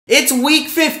It's week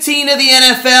 15 of the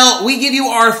NFL. We give you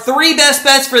our 3 best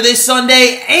bets for this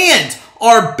Sunday and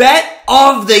our bet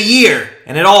of the year.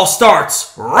 And it all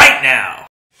starts right now.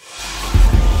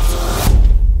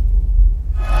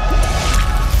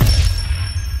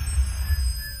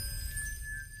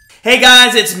 Hey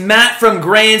guys, it's Matt from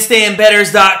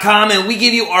GrandstandBettors.com, and we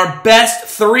give you our best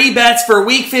 3 bets for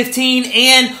week 15,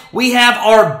 and we have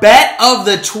our bet of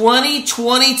the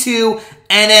 2022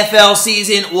 NFL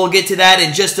season. We'll get to that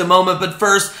in just a moment, but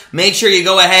first, make sure you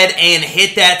go ahead and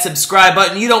hit that subscribe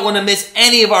button. You don't want to miss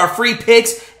any of our free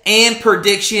picks and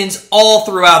predictions all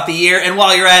throughout the year. And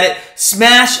while you're at it,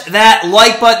 smash that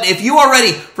like button if you are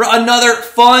ready for another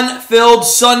fun-filled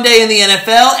Sunday in the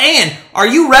NFL. And are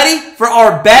you ready for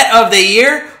our bet of the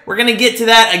year? We're going to get to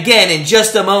that again in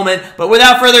just a moment. But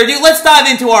without further ado, let's dive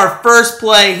into our first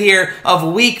play here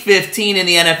of Week 15 in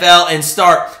the NFL and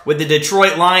start with the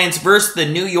Detroit Lions versus the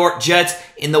New York Jets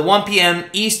in the 1 p.m.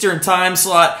 Eastern time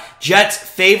slot. Jets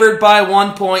favored by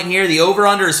 1 point here. The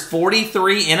over-under is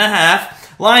 43.5.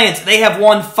 Lions, they have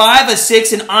won 5 of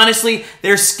 6, and honestly,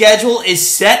 their schedule is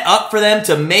set up for them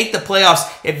to make the playoffs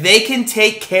if they can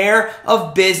take care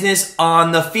of business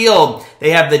on the field.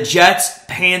 They have the Jets,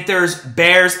 Panthers,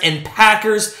 Bears, and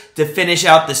Packers to finish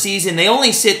out the season. They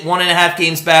only sit 1.5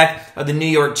 games back of the New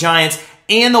York Giants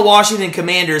and the Washington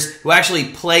Commanders, who actually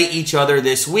play each other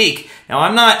this week. Now,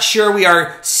 I'm not sure we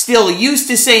are still used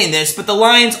to saying this, but the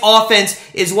Lions' offense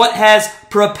is what has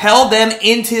propelled them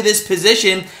into this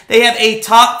position. They have a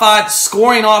top 5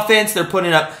 scoring offense. They're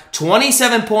putting up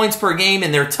 27 points per game,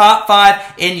 and they're top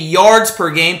 5 in yards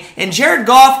per game. And Jared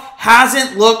Goff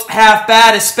hasn't looked half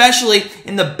bad, especially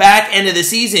in the back end of the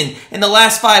season. In the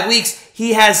last 5 weeks,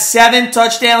 he has 7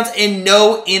 touchdowns and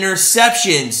no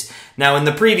interceptions. Now, in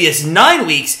the previous 9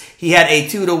 weeks, he had a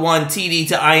 2-to-1 TD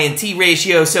to INT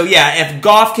ratio. So, yeah, if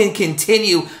Goff can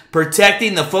continue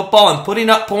protecting the football and putting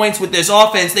up points with this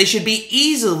offense, they should be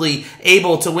easily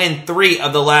able to win 3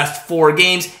 of the last 4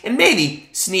 games and maybe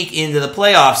sneak into the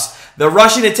playoffs. The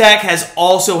rushing attack has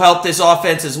also helped this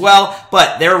offense as well,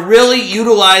 but they're really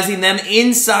utilizing them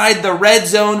inside the red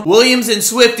zone. Williams and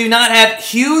Swift do not have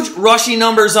huge rushing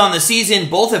numbers on the season.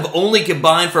 Both have only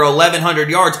combined for 1,100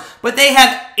 yards, but they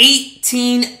have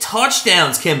 18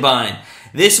 touchdowns combined.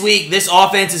 This week, this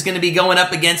offense is going to be going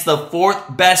up against the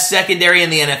 4th best secondary in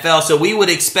the NFL, so we would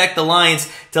expect the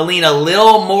Lions to lean a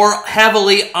little more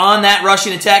heavily on that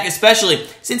rushing attack, especially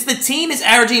since the team is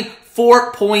averaging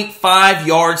 4.5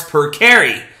 yards per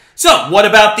carry. So, what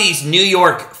about these New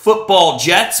York football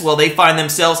Jets? Well, they find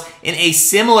themselves in a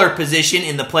similar position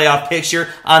in the playoff picture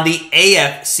on the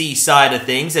AFC side of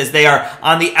things, as they are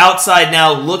on the outside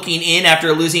now looking in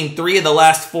after losing 3 of the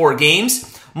last 4 games.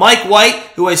 Mike White,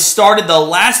 who has started the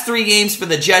last 3 games for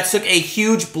the Jets, took a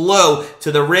huge blow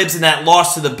to the ribs in that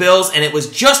loss to the Bills, and it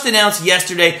was just announced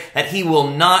yesterday that he will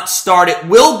not start. It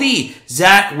will be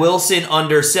Zach Wilson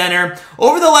under center.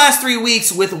 Over the last 3 weeks,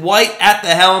 with White at the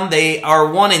helm, they are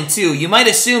 1-2. You might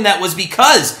assume that was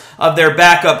because of their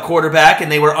backup quarterback,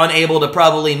 and they were unable to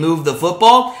probably move the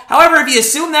football. However, if you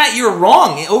assume that, you're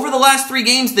wrong. Over the last 3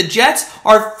 games, the Jets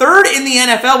are 3rd in the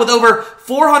NFL with over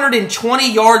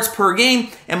 420 yards per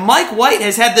game, and Mike White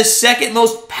has had the 2nd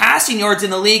most passing yards in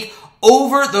the league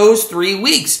over those 3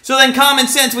 weeks. So then common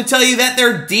sense would tell you that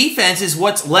their defense is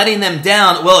what's letting them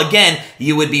down. Well, again,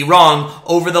 you would be wrong.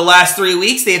 Over the last 3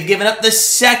 weeks, they have given up the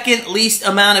 2nd least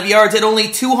amount of yards at only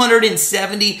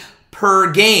 270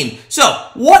 per game. So,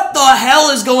 what the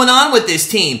hell is going on with this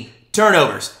team?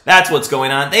 Turnovers. That's what's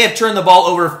going on. They have turned the ball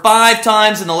over 5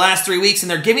 times in the last 3 weeks,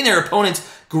 and they're giving their opponents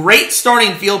great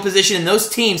starting field position, and those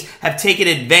teams have taken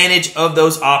advantage of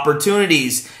those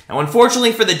opportunities. Now,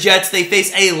 unfortunately for the Jets, they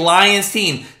face a Lions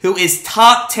team who is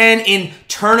top 10 in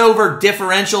turnover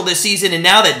differential this season, and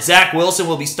now that Zach Wilson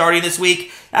will be starting this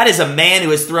week, that is a man who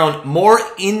has thrown more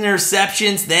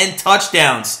interceptions than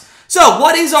touchdowns. So,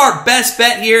 what is our best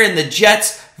bet here in the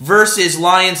Jets versus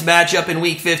Lions matchup in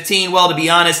Week 15? Well, to be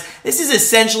honest, this is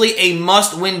essentially a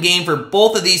must-win game for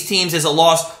both of these teams, as a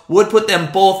loss would put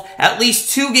them both at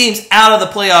least 2 games out of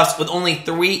the playoffs with only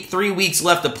 3 weeks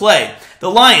left to play. The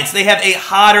Lions, they have a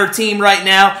hotter team right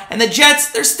now, and the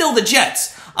Jets, they're still the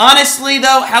Jets. Honestly,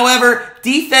 though, however,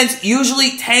 defense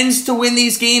usually tends to win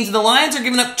these games, and the Lions are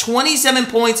giving up 27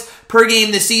 points per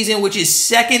game this season, which is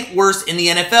 2nd worst in the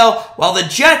NFL, while the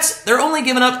Jets, they're only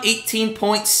giving up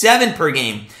 18.7 per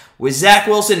game. With Zach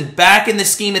Wilson back in the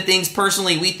scheme of things,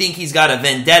 personally, we think he's got a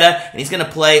vendetta, and he's going to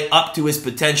play up to his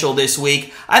potential this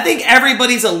week. I think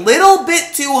everybody's a little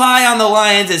bit too high on the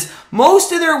Lions, as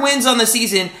most of their wins on the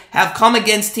season have come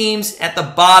against teams at the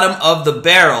bottom of the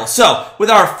barrel. So, with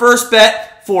our first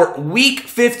bet for Week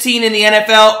 15 in the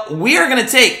NFL. We are going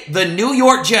to take the New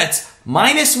York Jets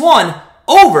 -1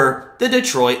 over the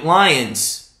Detroit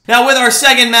Lions. Now, with our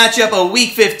second matchup of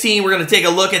Week 15, we're going to take a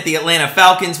look at the Atlanta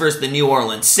Falcons versus the New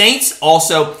Orleans Saints.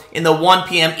 Also, in the 1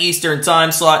 p.m. Eastern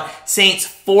time slot, Saints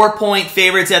 4-point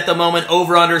favorites at the moment,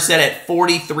 over-under set at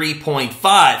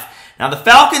 43.5. Now, the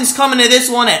Falcons come into this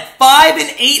one at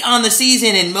 5-8 on the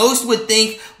season, and most would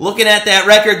think, looking at that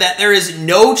record, that there is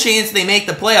no chance they make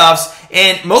the playoffs,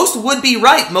 and most would be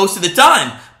right most of the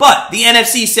time. But the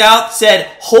NFC South said,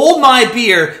 hold my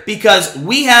beer, because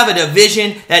we have a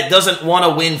division that doesn't want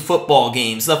to win football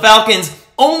games. The Falcons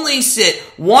only sit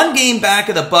one game back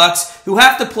of the Bucs, who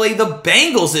have to play the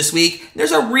Bengals this week.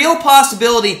 There's a real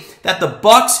possibility that the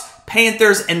Bucs,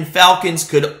 Panthers, and Falcons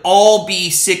could all be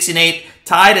 6-8,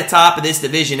 tied atop of this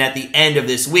division at the end of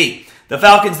this week. The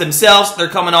Falcons themselves, they're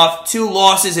coming off 2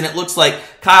 losses, and it looks like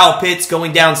Kyle Pitts,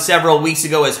 going down several weeks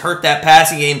ago, has hurt that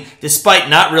passing game, despite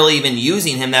not really even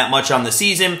using him that much on the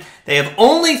season. They have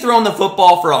only thrown the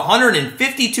football for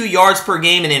 152 yards per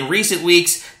game, and in recent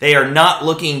weeks, they are not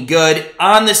looking good.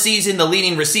 On the season, the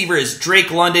leading receiver is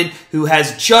Drake London, who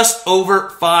has just over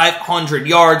 500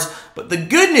 yards. But the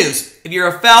good news, if you're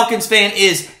a Falcons fan,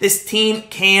 is this team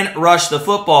can rush the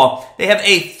football. They have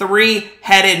a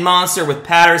 3-headed monster with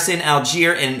Patterson,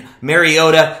 Algier, and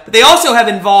Mariota. But they also have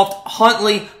involved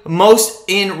Huntley most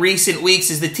in recent weeks,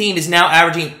 as the team is now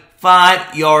averaging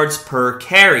 5 yards per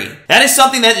carry. That is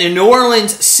something that the New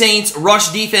Orleans Saints rush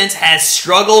defense has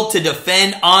struggled to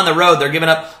defend on the road. They're giving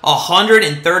up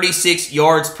 136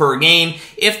 yards per game.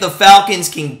 If the Falcons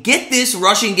can get this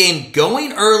rushing game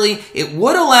going early, it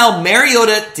would allow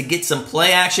Mariota to get some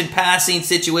play-action passing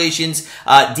situations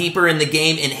deeper in the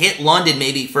game and hit London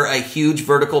maybe for a huge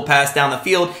vertical pass down the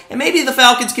field, and maybe the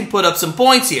Falcons can put up some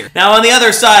points here. Now, on the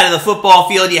other side of the football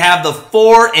field, you have the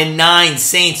 4-9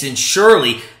 Saints, and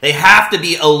surely they have to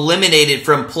be eliminated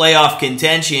from playoff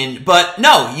contention. But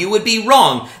no, you would be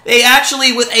wrong. They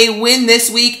actually, with a win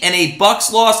this week and a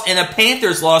Bucs loss and a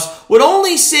Panthers loss, would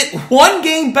only sit one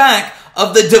game back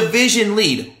of the division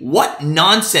lead. What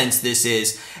nonsense this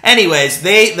is. Anyways,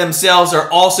 they themselves are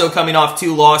also coming off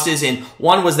 2 losses, and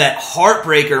one was that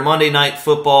heartbreaker Monday Night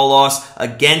Football loss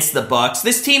against the Bucs.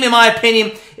 This team, in my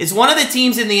opinion, is one of the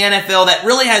teams in the NFL that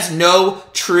really has no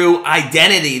true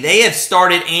identity. They have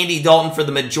started Andy Dalton for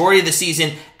the majority of the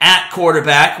season at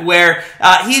quarterback, where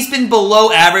he's been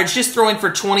below average, just throwing for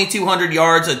 2,200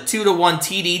 yards, a 2-to-1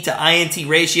 TD to INT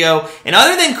ratio. And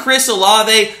other than Chris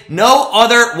Olave, no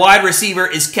other wide receiver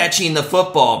is catching the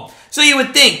football. So you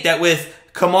would think that with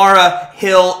Kamara,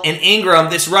 Hill, and Ingram,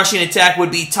 this rushing attack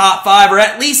would be top 5 or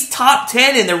at least top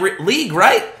 10 in the league,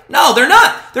 right? No, they're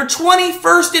not. They're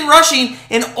 21st in rushing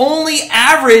and only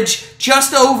average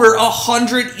just over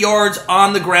 100 yards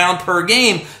on the ground per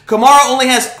game. Kamara only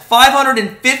has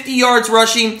 550 yards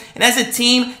rushing, and as a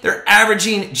team, they're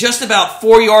averaging just about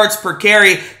 4 yards per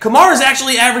carry. Kamara is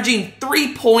actually averaging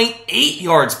 3.8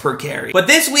 yards per carry. But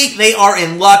this week, they are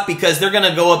in luck because they're going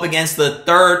to go up against the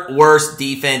 3rd worst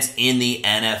defense in the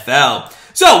NFL.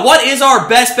 So, what is our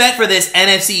best bet for this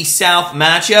NFC South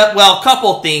matchup? Well, a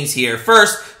couple things here.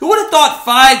 First, who would have thought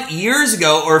 5 years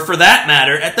ago, or for that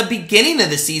matter, at the beginning of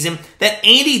the season, that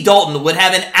Andy Dalton would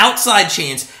have an outside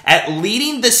chance at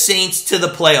leading the Saints to the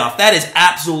playoff? That is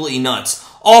absolutely nuts.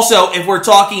 Also, if we're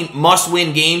talking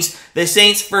must-win games, the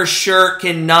Saints for sure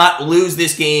cannot lose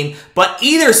this game, but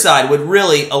either side would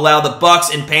really allow the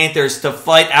Bucs and Panthers to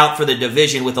fight out for the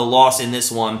division with a loss in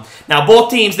this one. Now,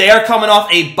 both teams, they are coming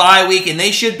off a bye week, and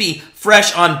they should be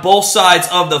fresh on both sides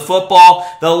of the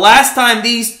football. The last time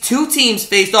these two teams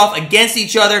faced off against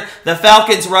each other, the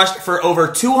Falcons rushed for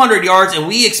over 200 yards, and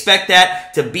we expect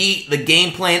that to be the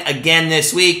game plan again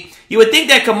this week. You would think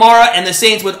that Kamara and the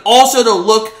Saints would also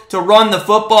look to run the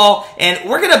football, and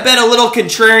we're going to bet a little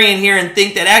contrarian here and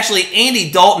think that actually Andy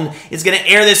Dalton is going to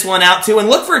air this one out too, and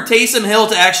look for Taysom Hill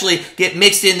to actually get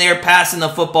mixed in there passing the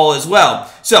football as well.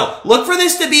 So look for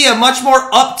this to be a much more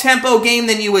up-tempo game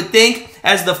than you would think,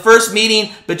 as the first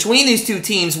meeting between these two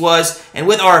teams was. And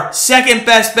with our second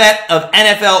best bet of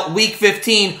NFL Week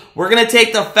 15, we're going to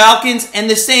take the Falcons and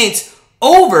the Saints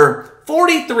over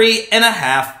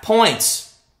 43.5 points.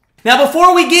 Now,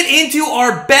 before we get into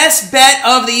our best bet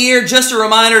of the year, just a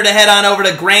reminder to head on over to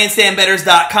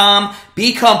grandstandbettors.com,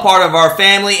 become part of our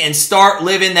family, and start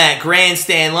living that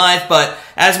grandstand life. But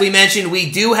as we mentioned,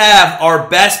 we do have our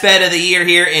best bet of the year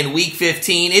here in Week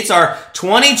 15. It's our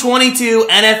 2022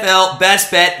 NFL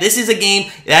best bet. This is a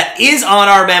game that is on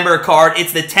our member card.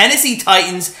 It's the Tennessee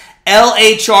Titans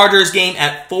LA Chargers game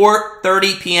at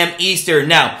 4:30 p.m. Eastern.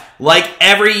 Now, like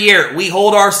every year, we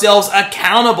hold ourselves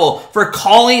accountable for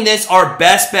calling this our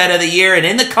best bet of the year. And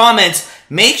in the comments,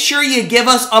 make sure you give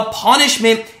us a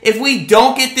punishment if we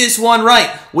don't get this one right.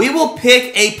 We will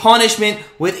pick a punishment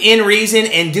within reason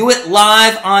and do it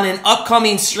live on an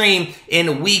upcoming stream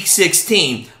in week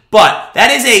 16. But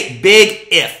that is a big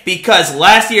if, because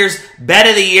last year's bet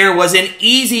of the year was an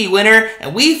easy winner,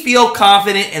 and we feel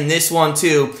confident in this one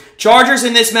too. Chargers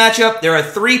in this matchup, they're a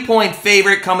 3-point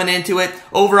favorite coming into it.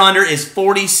 Over-under is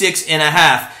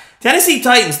 46.5. Tennessee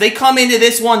Titans, they come into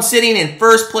this one sitting in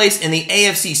first place in the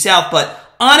AFC South,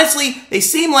 but honestly, they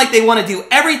seem like they want to do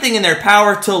everything in their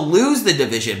power to lose the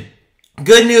division.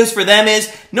 Good news for them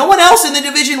is no one else in the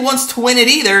division wants to win it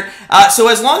either. So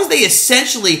as long as they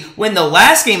essentially win the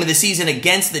last game of the season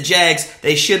against the Jags,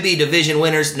 they should be division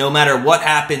winners no matter what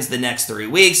happens the next 3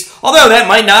 weeks. Although that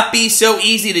might not be so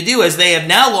easy to do, as they have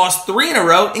now lost 3 in a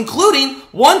row, including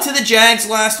one to the Jags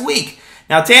last week.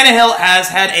 Now, Tannehill has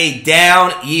had a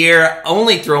down year,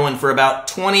 only throwing for about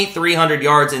 2,300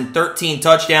 yards and 13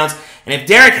 touchdowns. And if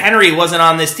Derrick Henry wasn't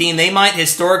on this team, they might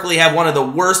historically have one of the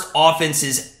worst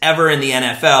offenses ever in the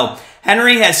NFL.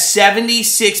 Henry has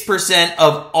 76%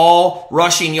 of all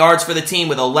rushing yards for the team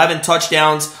with 11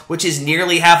 touchdowns, which is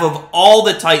nearly half of all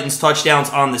the Titans' touchdowns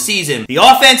on the season. The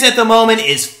offense at the moment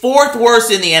is 4th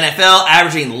worst in the NFL,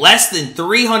 averaging less than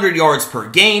 300 yards per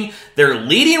game. Their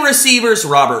leading receivers,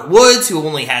 Robert Woods, who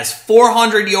only has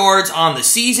 400 yards on the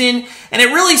season. And it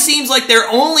really seems like their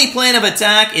only plan of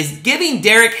attack is giving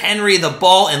Derrick Henry the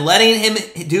ball and letting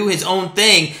him do his own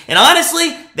thing. And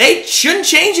honestly, they shouldn't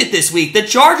change it this week. The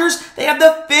Chargers, they have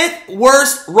the 5th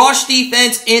worst rush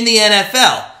defense in the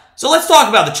NFL. So let's talk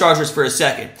about the Chargers for a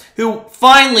second, who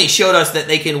finally showed us that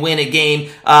they can win a game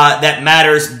that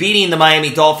matters, beating the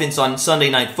Miami Dolphins on Sunday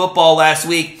Night Football last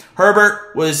week.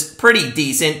 Herbert was pretty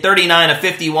decent, 39 of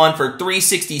 51 for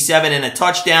 367 and a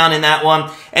touchdown in that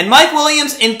one. And Mike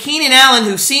Williams and Keenan Allen,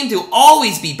 who seem to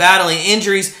always be battling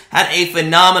injuries, had a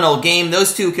phenomenal game.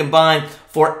 Those two combined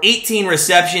for 18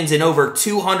 receptions and over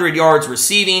 200 yards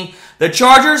receiving. The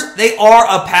Chargers, they are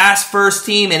a pass-first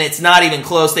team, and it's not even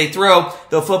close. They throw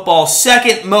the football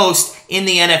second most in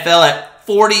the NFL at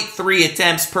 43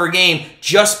 attempts per game,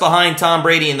 just behind Tom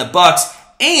Brady and the Bucs.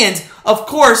 And, of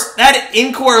course, that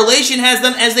in correlation has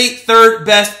them as the 3rd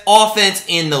best offense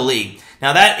in the league.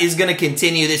 Now, that is going to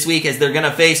continue this week as they're going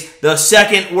to face the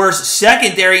 2nd worst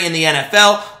secondary in the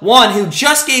NFL, one who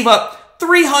just gave up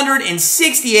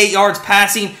 368 yards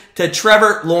passing to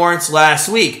Trevor Lawrence last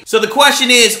week. So the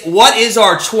question is, what is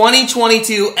our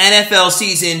 2022 NFL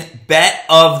season bet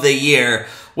of the year?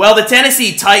 Well, the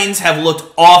Tennessee Titans have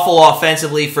looked awful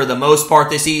offensively for the most part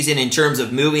this season in terms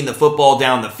of moving the football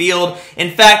down the field.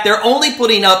 In fact, they're only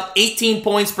putting up 18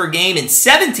 points per game and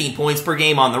 17 points per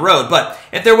game on the road. But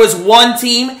if there was one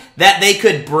team that they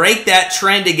could break that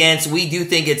trend against, we do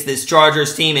think it's this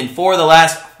Chargers team. And for the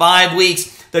last 5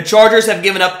 weeks, the Chargers have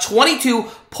given up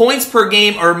 22 points per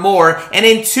game or more. And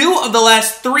in 2 of the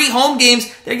last 3 home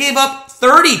games, they gave up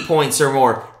 30 points or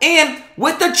more. And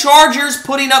with the Chargers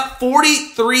putting up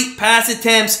 43 pass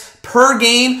attempts per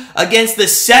game against the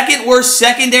 2nd worst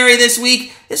secondary this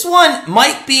week, this one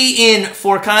might be in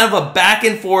for kind of a back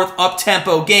and forth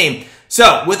up-tempo game.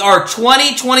 So with our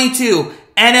 2022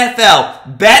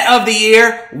 NFL bet of the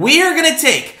year, we are going to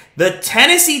take the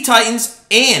Tennessee Titans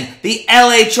and the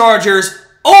LA Chargers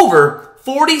over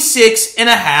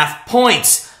 46.5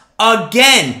 points.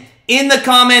 Again, in the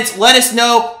comments, let us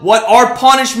know what our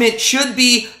punishment should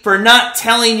be for not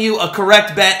telling you a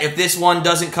correct bet if this one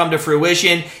doesn't come to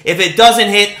fruition. If it doesn't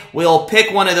hit, we'll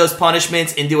pick one of those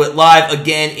punishments and do it live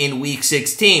again in week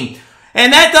 16.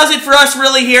 And that does it for us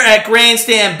really here at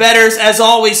Grandstand Bettors. As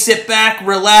always, sit back,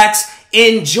 relax,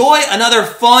 enjoy another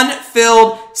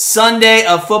fun-filled Sunday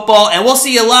of football, and we'll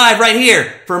see you live right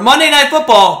here for Monday Night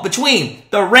Football between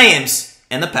the Rams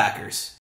and the Packers.